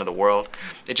life in front of the world.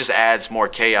 It just adds more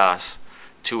chaos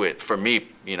to it for me,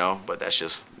 but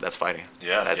that's fighting.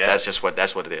 That's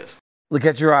what it is. Look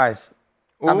at your eyes.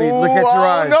 Look at your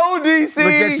eyes. Oh, no, DC.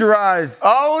 Look at your eyes.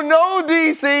 Oh, no,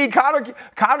 DC.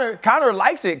 Connor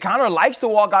likes it. Connor likes to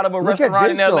walk out of a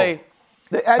restaurant in L.A.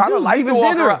 Connor likes to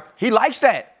walk around. He likes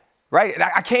that, right?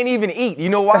 I can't even eat. You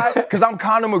know why? Because I'm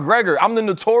Conor McGregor. I'm the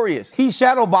Notorious. He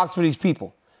shadowboxed for these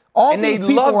people. These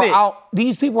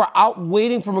people were out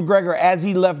waiting for McGregor as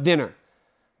he left dinner.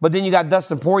 But then you got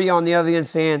Dustin Poirier on the other end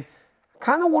saying,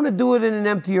 kind of want to do it in an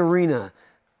empty arena.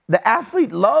 The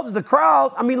athlete loves the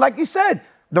crowd. I mean, like you said,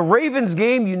 the Ravens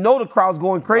game, the crowd's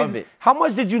going crazy. Love it. How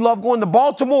much did you love going to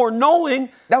Baltimore knowing?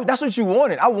 That's what you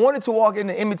wanted. I wanted to walk in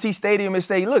the M&T Stadium and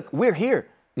say, look, we're here.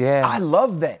 Yeah. I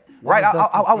love that. Right?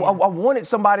 I wanted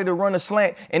somebody to run a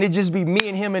slant and it just be me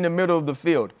and him in the middle of the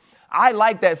field. I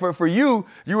like that. For you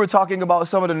were talking about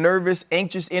some of the nervous,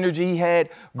 anxious energy he had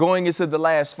going into the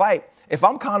last fight. If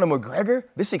I'm Conor McGregor,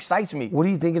 this excites me. What are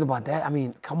you thinking about that? I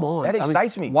mean, come on. That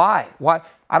excites me. Why?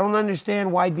 I don't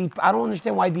understand why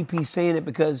DP's saying it,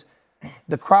 because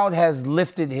the crowd has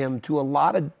lifted him to a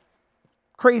lot of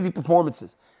crazy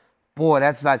performances. Boy,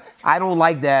 I don't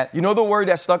like that. You know the word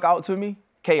that stuck out to me?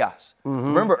 Chaos. Mm-hmm.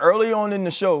 Remember early on in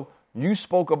the show, you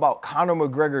spoke about Conor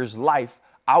McGregor's life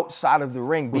outside of the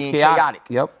ring being chaotic.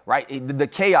 Yep. Right? The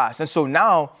chaos. And so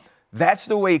now, that's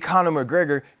the way Conor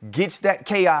McGregor gets that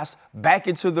chaos back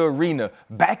into the arena,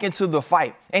 back into the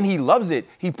fight. And he loves it.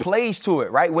 He plays to it,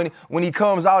 right? When he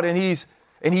comes out and he's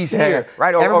here,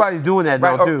 right? Everybody's doing that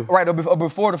now, too. Or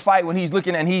before the fight, when he's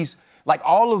looking and he's like,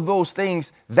 all of those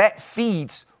things, that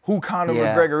feeds who Conor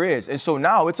McGregor is. And so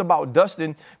now it's about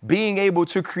Dustin being able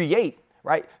to create,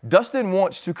 right? Dustin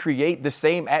wants to create the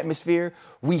same atmosphere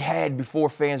we had before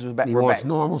fans were back. He wants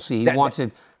normalcy.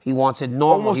 He wants it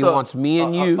normal. He wants me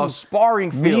and you. A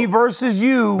sparring feel. Me versus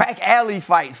you. Back alley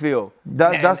fight feel.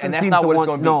 Dustin seems to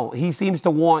want, no, he seems to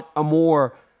want a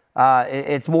more,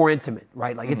 it's more intimate,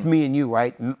 right? Like it's me and you,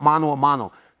 right? Mano a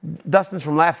mano. Dustin's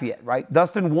from Lafayette, right?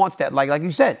 Dustin wants that. Like you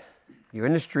said, you're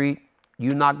in the street.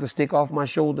 You knock the stick off my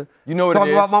shoulder. You know what it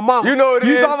is. Talk about my mama. You know what it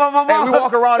is. Talk about my mama. And we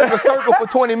walk around in a circle for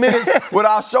 20 minutes with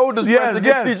our shoulders pressed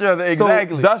against each other.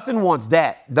 Exactly. So Dustin wants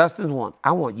that.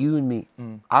 I want you and me.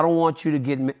 I don't want you to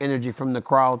get energy from the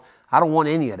crowd. I don't want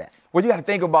any of that. Well, you got to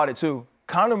think about it, too.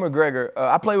 Conor McGregor,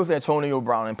 I played with Antonio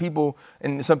Brown,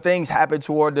 and some things happened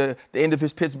toward the end of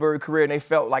his Pittsburgh career, and they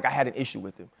felt like I had an issue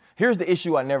with him. Here's the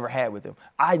issue I never had with him.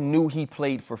 I knew he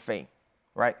played for fame,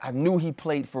 right? I knew he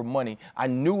played for money. I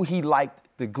knew he liked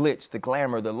the glitz, the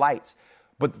glamour, the lights.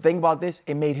 But the thing about this,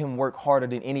 it made him work harder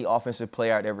than any offensive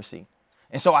player I'd ever seen.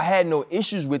 And so I had no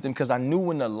issues with him because I knew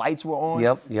when the lights were on,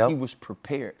 he was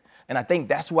prepared. And I think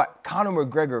that's what Conor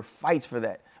McGregor fights for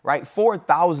that, right?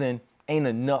 4,000 ain't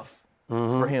enough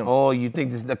for him. Oh, you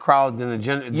think the crowd's going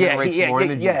to generate more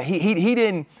energy? Yeah, he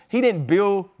didn't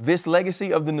build this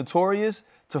legacy of the Notorious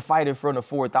to fight in front of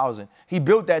 4,000. He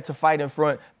built that to fight in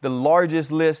front of the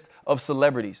largest list of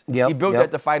celebrities. He built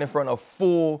that to fight in front of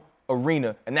full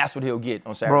arena, and that's what he'll get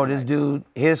on Saturday Bro, night. this dude,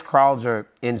 his crowds are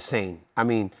insane. I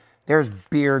mean, there's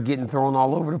beer getting thrown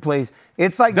all over the place.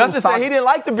 It's like Dustin said he didn't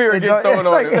like the beer getting thrown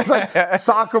on him. It's like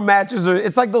soccer matches.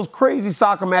 It's like those crazy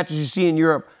soccer matches you see in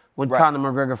Europe when Conor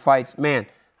McGregor fights. Man,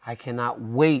 I cannot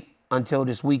wait until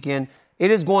this weekend. It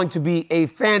is going to be a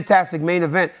fantastic main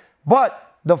event, but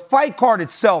the fight card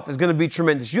itself is going to be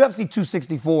tremendous. UFC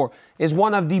 264 is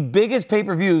one of the biggest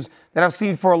pay-per-views that I've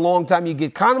seen for a long time. You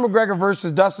get Conor McGregor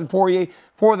versus Dustin Poirier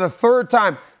for the third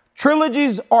time.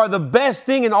 Trilogies are the best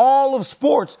thing in all of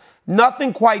sports.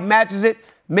 Nothing quite matches it.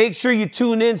 Make sure you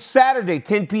tune in Saturday,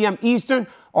 10 p.m. Eastern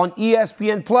on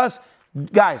ESPN+.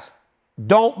 Guys,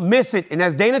 don't miss it. And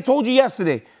as Dana told you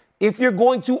yesterday, if you're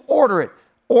going to order it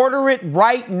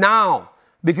right now.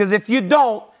 Because if you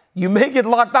don't, you may get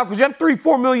locked out because you have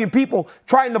 3-4 million people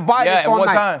trying to buy this all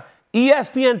night. Time.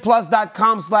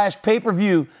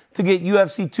 ESPNplus.com/pay-per-view to get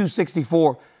UFC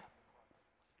 264.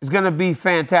 It's going to be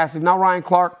fantastic. Now, Ryan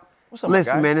Clark, What's up, my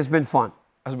Listen, guy? man, it's been fun.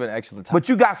 It's been an excellent time. But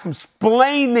you got some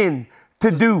splaining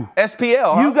to do.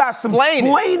 SPL, huh? You got some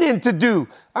splaining to do.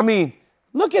 I mean,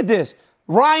 look at this.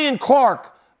 Ryan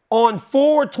Clark on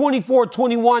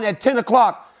 4/24/21 at 10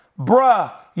 o'clock.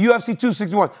 Bruh, UFC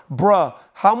 261. Bruh,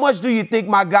 how much do you think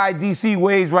my guy DC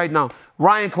weighs right now?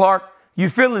 Ryan Clark, you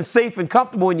feeling safe and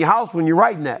comfortable in your house when you're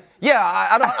writing that? Yeah,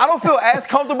 I don't feel as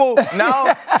comfortable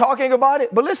now talking about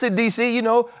it. But listen, DC, you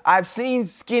know, I've seen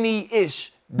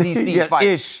skinny-ish DC Yeah, fight,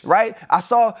 ish. right? I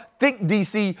saw thick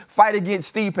DC fight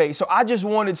against Stipe, so I just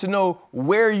wanted to know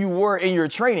where you were in your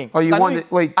training. Are you I knew wanting?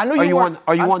 Wait, I knew are you you weren't.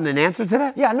 wanting an answer to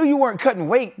that? Yeah, I knew you weren't cutting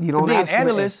weight You to don't be an ask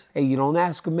analyst. Hey, you don't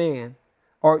ask a man.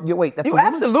 Or wait, that's You a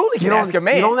woman? absolutely can You don't- ask a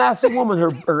man. You don't ask a woman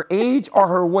her age or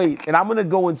her weight. And I'm gonna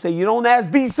go and say you don't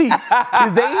ask DC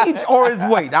his age or his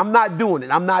weight. I'm not doing it.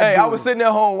 I'm not Hey, doing I was it. sitting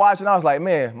at home watching. I was like,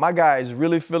 man, my guy is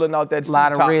really filling out that A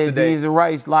lot of top red today. beans and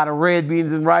rice. A lot of red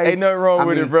beans and rice. Ain't nothing wrong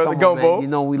with it, brother. come on, Gumbo. man. You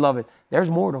know we love it.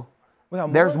 There's more though. We got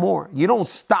more? There's more. You don't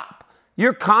stop.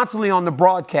 You're constantly on the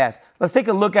broadcast. Let's take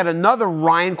a look at another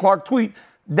Ryan Clark tweet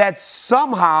that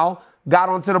somehow got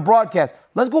onto the broadcast.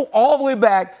 Let's go all the way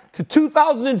back to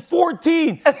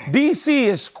 2014. DC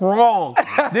is strong.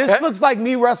 This looks like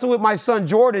me wrestling with my son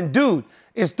Jordan. Dude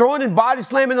is throwing and body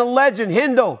slamming the legend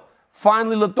Hendo.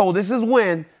 Finally looked old. This is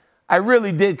when I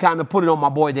really did kind of put it on my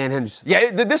boy Dan Henderson.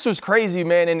 Yeah, this was crazy,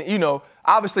 man. And, you know,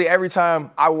 obviously every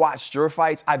time I watched your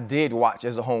fights, I did watch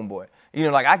as a homeboy. You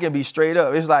know, like I can be straight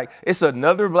up. It's like it's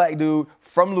another black dude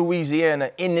from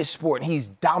Louisiana in this sport, and he's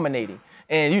dominating.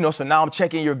 And, you know, so now I'm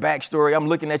checking your backstory. I'm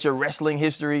looking at your wrestling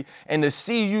history. And to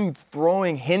see you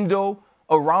throwing Hendo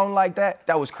around like that,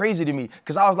 that was crazy to me.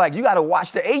 Because I was like, you got to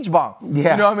watch the H-bomb.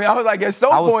 Yeah. You know what I mean? I was like, at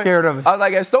some point. I was scared of it. I was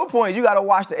like, at some point, you got to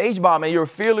watch the H-bomb and your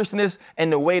fearlessness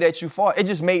and the way that you fought. It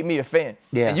just made me a fan.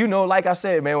 Yeah. And you know, like I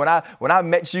said, man, when I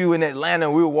met you in Atlanta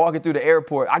and we were walking through the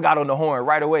airport, I got on the horn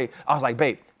right away. I was like,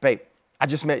 babe, I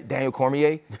just met Daniel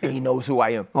Cormier, and he knows who I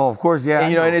am. Oh, of course, yeah.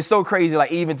 And, you know, and it's so crazy.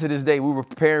 Like, even to this day, we were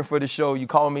preparing for the show. You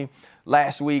called me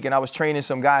last week, and I was training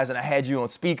some guys, and I had you on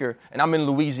speaker. And I'm in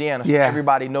Louisiana, so Yeah.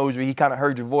 everybody knows you. He kind of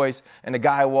heard your voice, and the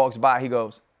guy walks by. He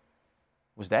goes,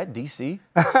 "Was that DC?"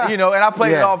 You know, and I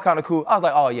played it Yeah. off kind of cool. I was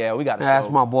like, "Oh yeah, we got a show. That's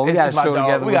my boy. We got a It's my show dog.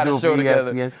 together. We We'll got do a it show for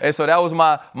together." ESPN. And so that was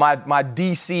my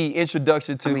DC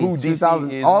introduction to who DC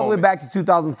 2000 is. all the way moment. back to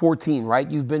 2014, right?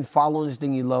 You've been following this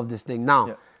thing. You love this thing. Now,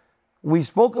 Yeah. we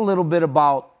spoke a little bit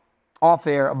about off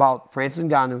air about Francis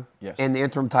Ngannou Yes. and the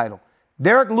interim title.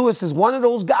 Derek Lewis is one of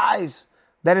those guys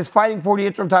that is fighting for the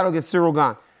interim title against Cyril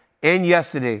Gane. And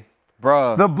yesterday,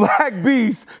 Bruh. the Black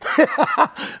Beast,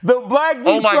 the Black Beast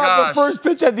Oh my dropped gosh. the first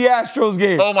pitch at the Astros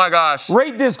game. Oh my gosh.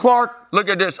 Rate this, Clark. Look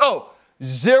at this. Oh,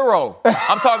 0.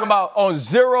 I'm talking about on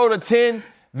 0 to 10,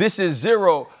 this is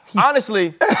 0.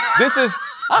 Honestly,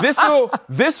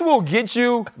 this will get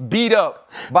you beat up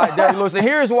by Derek Lewis. And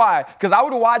here's why. Because I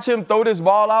would watch him throw this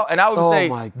ball out, and I would Oh say,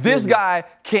 my this goodness. guy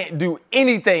can't do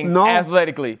anything No.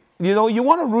 athletically. You know, you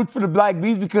want to root for the Black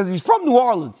Beast because he's from New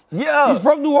Orleans. Yeah. He's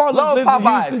from New Orleans. Love lives in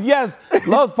Popeyes. Houston. Yes,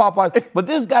 loves Popeyes. But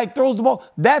this guy throws the ball.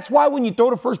 That's why when you throw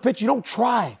the first pitch, you don't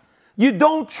try. You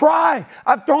don't try.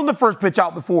 I've thrown the first pitch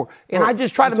out before, and Bro, I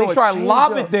just try you to make throw sure a I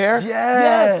lob changeup. it there.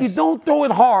 Yes. You don't throw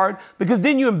it hard because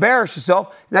then you embarrass yourself.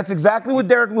 And that's exactly what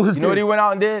Derek Lewis You know what did. he went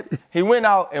out and did? He went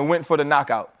out and went for the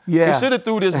knockout. Yeah. He should have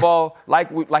threw this ball like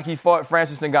he fought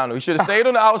Francis Ngannou. He should have stayed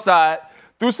on the outside,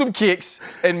 threw some kicks,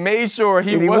 and made sure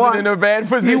he And wasn't won. in a bad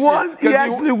position. He won. 'Cause He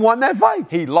actually won that fight.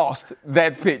 He lost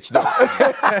that pitch, though.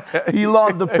 It's He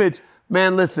lost the pitch.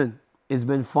 Man, listen, it's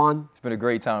been fun. been a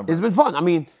great time, bro. It's been fun. I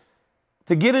mean,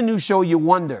 to get a new show, you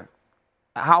wonder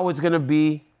how it's going to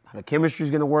be, how the chemistry is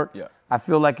going to work. Yeah. I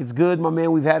feel like it's good, my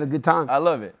man. We've had a good time. I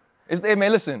love it. Hey,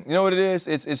 man, listen, you know what it is?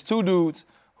 It's two dudes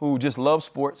who just love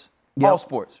sports, Yep. all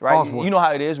sports, right? All sports. You know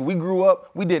how it is. We grew up,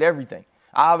 we did everything.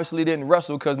 I obviously didn't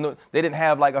wrestle because they didn't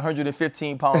have like a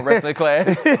 115-pound wrestling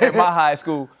class at my high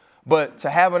school. But to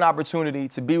have an opportunity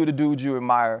to be with a dude you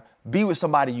admire, be with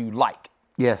somebody you like,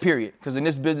 Yes. period. Because in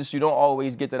this business, you don't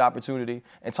always get that opportunity.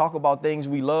 And talk about things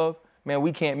we love, man,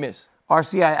 we can't miss.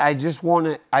 RC,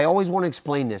 I always want to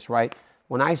explain this, right?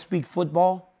 When I speak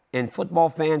football and football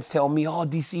fans tell me, oh,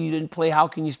 DC, you didn't play, how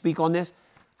can you speak on this?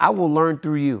 I will learn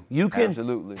through you. You can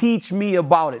Absolutely. teach me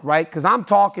about it, right? Because I'm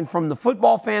talking from the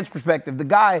football fan's perspective, the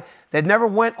guy that never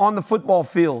went on the football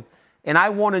field, and I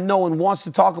want to know and wants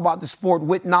to talk about the sport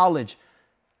with knowledge.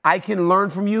 I can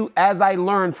learn from you as I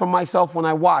learn from myself when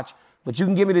I watch, but you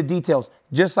can give me the details,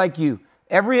 just like you.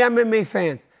 Every MMA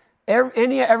fan, every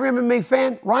MMA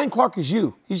fan, Ryan Clark is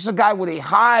you. He's just a guy with a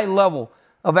high level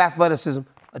of athleticism.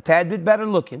 a tad bit better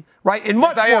looking, right? And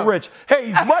much Yes, I more am. rich. Hey,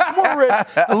 he's much more rich,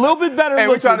 a little bit better Hey,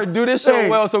 looking. we trying to do this show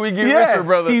well so we get richer,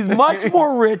 brother. He's much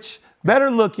more rich,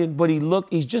 better looking, but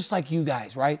he's just like you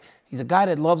guys, right? He's a guy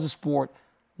that loves the sport,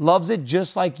 loves it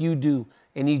just like you do.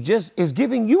 And he just is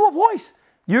giving you a voice.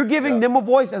 You're giving them a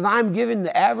voice as I'm giving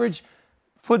the average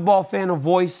football fan a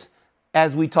voice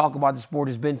as we talk about the sport.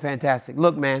 It's been fantastic.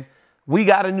 Look, man, we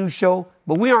got a new show,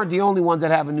 but we aren't the only ones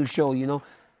that have a new show, you know.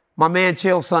 My man,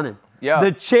 Chael Sonnen. Yeah.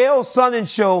 The Chael Sonnen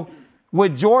Show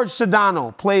with George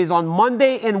Sedano plays on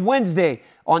Monday and Wednesday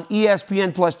on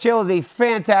ESPN+. Chael is a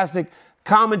fantastic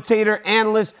commentator,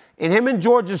 analyst, and him and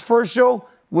George's first show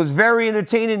was very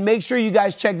entertaining. Make sure you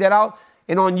guys check that out.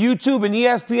 And on YouTube and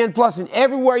ESPN+, and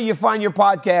everywhere you find your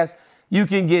podcast, you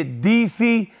can get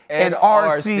DC and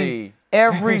RC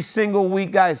every single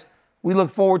week. Guys, we look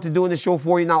forward to doing the show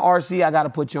for you. Now, RC, I got to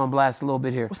put you on blast a little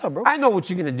bit here. What's up, bro? I know what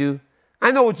you're going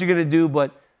to do.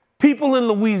 But people in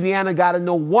Louisiana got to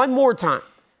know one more time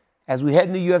as we head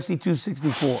into UFC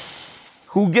 264,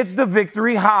 who gets the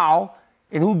victory, how,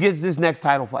 and who gets this next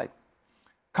title fight.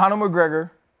 Conor McGregor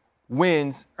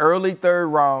wins early third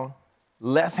round,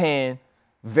 left hand,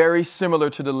 very similar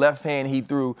to the left hand he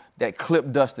threw that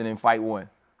clipped Dustin in fight 1.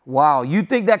 Wow, you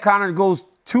think that Conor goes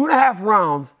 2.5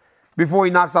 rounds before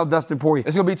he knocks out Dustin Poirier?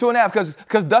 It's going to be 2.5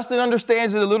 because Dustin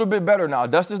understands it a little bit better now.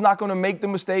 Dustin's not going to make the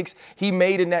mistakes he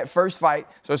made in that first fight,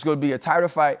 so it's going to be a tighter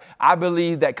fight. I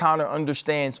believe that Conor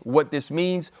understands what this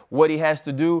means, what he has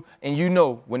to do, and you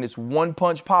know when it's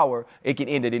one-punch power, it can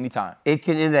end at any time. It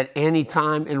can end at any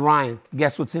time. And Ryan,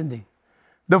 guess what's ending?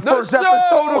 The The first show!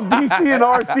 episode of DC and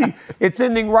RC. It's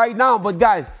ending right now. But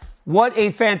guys, what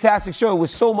a fantastic show. It was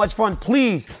so much fun.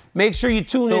 Please make sure you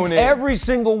tune in every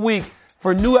single week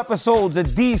for new episodes of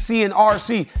DC and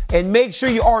RC. And make sure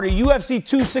you order UFC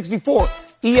 264,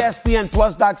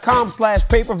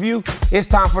 ESPNplus.com/pay-per-view. It's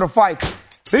time for the fight.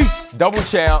 Peace. Double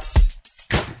champ.